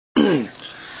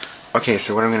Okay,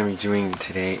 so what I'm going to be doing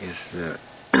today is the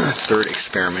third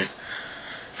experiment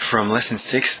from Lesson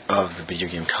 6 of the Video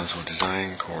Game Console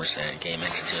Design course at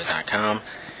GameInstitute.com,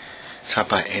 taught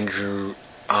by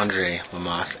Andre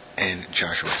Lamoth and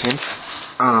Joshua Hintz.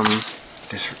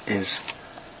 This is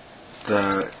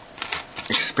the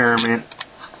experiment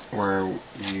where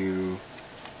you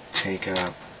take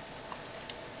a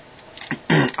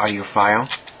audio file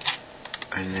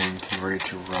and then convert it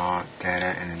to raw data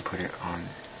and then put it on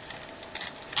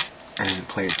and then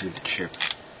play it through the chip,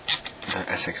 the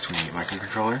SX28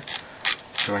 microcontroller.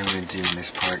 So what I'm going to do in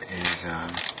this part is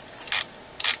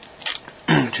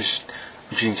just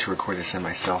choosing to record this in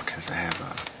myself because I have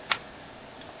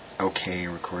okay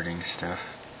recording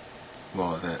stuff.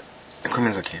 Well, the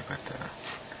equipment's okay, but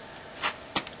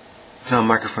the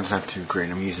microphone's not too great.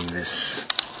 I'm using this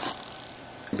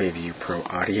Bayview Pro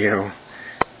Audio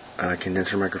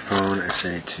condenser microphone. I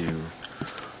set it to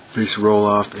base roll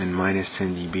off and minus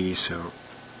 10 dB, so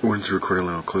I wanted to record a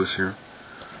little closer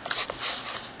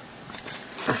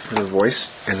for the voice.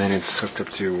 And then it's hooked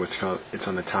up to what's called, it's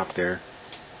on the top there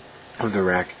of the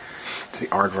rack. It's the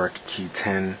Aardvark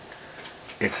Q10.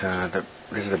 It's this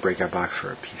is the breakout box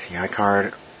for a PCI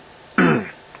card.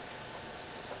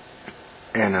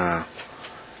 And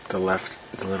the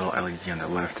little LED on the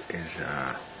left is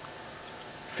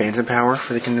phantom power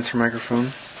for the condenser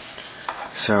microphone.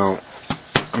 So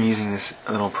I'm using this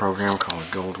little program called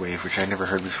Goldwave, which I'd never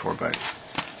heard before, but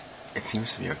it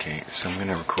seems to be okay. So I'm going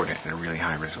to record it at a really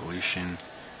high resolution.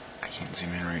 I can't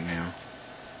zoom in right now.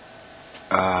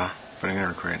 But I'm going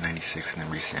to record it at 96 and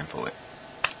then resample it.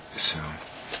 So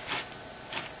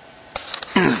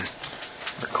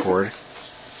record.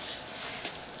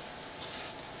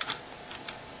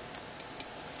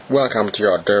 Welcome to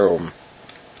your dome.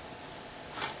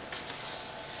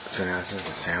 So now this is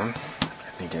the sound.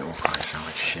 I think it will probably sound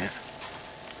like shit.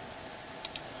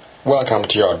 Welcome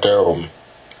to your dome.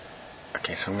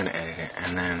 Okay, so I'm going to edit it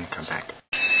and then come back.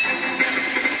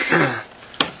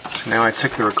 So now I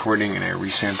took the recording and I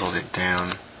resampled it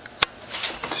down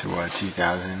to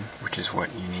 2000, which is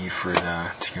what you need for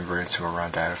to convert it to a raw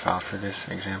data file for this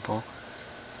example.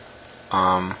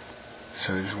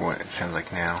 So this is what it sounds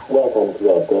like now. Welcome to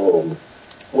your dome.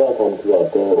 Welcome to your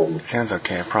dome. It sounds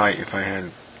okay. Probably if I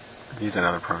had used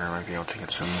another program, I'd be able to get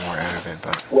some more out of it,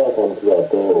 but welcome to your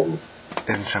dome. It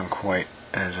doesn't sound quite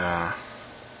as the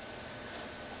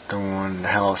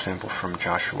hello sample from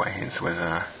Joshua Hintz was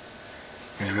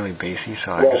really bassy.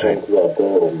 So I guess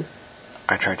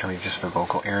I tried to leave just the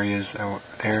vocal areas out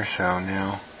there. So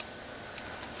now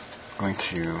I'm going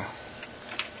to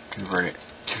convert it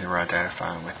to the raw data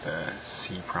file with the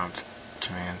C prompt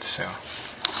command. So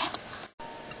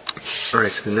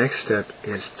alright, so the next step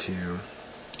is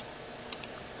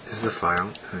the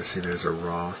file. Let's say there's a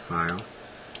raw file,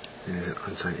 and there's an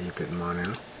unsigned 8-bit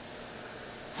mono,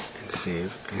 and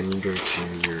save. And then you go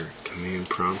to your command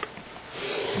prompt,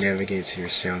 navigate to your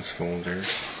sounds folder,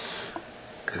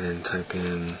 and then type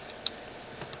in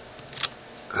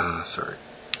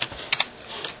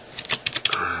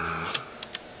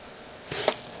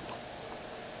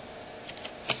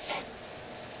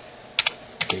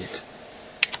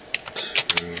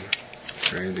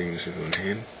I'm doing this with one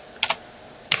hand.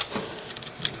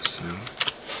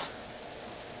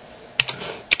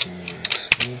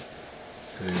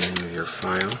 And then the name of your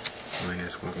file. Mine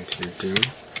is Welcome to Your Doom,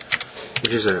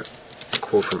 which is a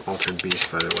quote from Altered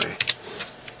Beast, by the way.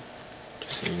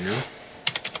 Just so you know.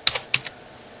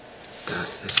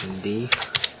 .snd.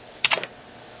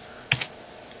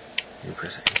 You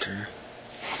press enter,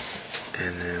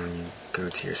 and then when you go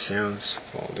to your sounds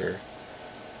folder,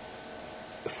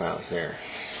 the file is there.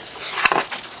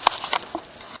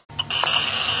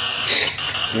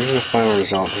 This is the final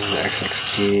result. This is the XX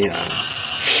key.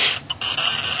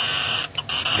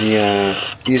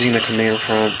 Using the command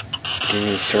prompt,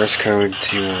 giving the source code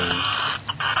to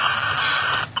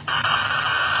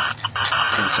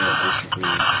insert basically a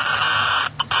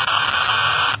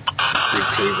big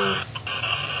table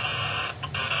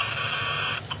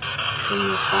from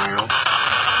the file.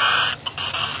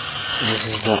 This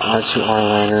is the R2R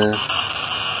ladder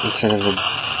instead of the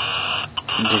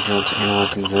digital to analog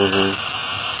converter,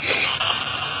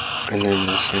 and then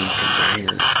the same converter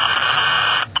here.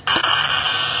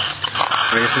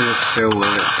 I guess it's so low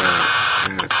that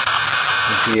the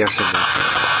PDF said that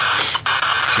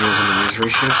channels in the noise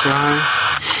ratio is so high,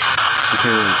 so you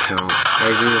can't really tell. I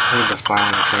agree with her, the file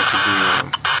I tried to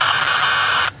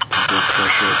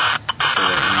push it so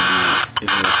that maybe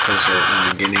if it was closer in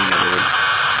the beginning that it would,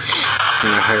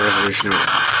 in a high resolution, it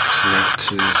would snap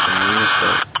to these values,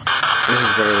 but this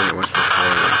is better than it was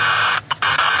before.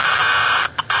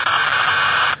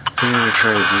 I'm gonna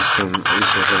try to do some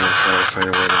research on it, try to find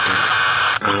a way to do it.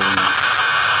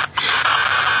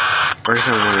 First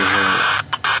I'm wondering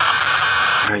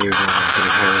how you would go about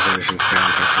getting high resolution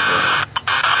sounds off of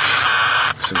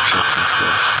some chips and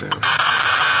stuff, so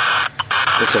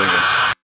that's it I guess.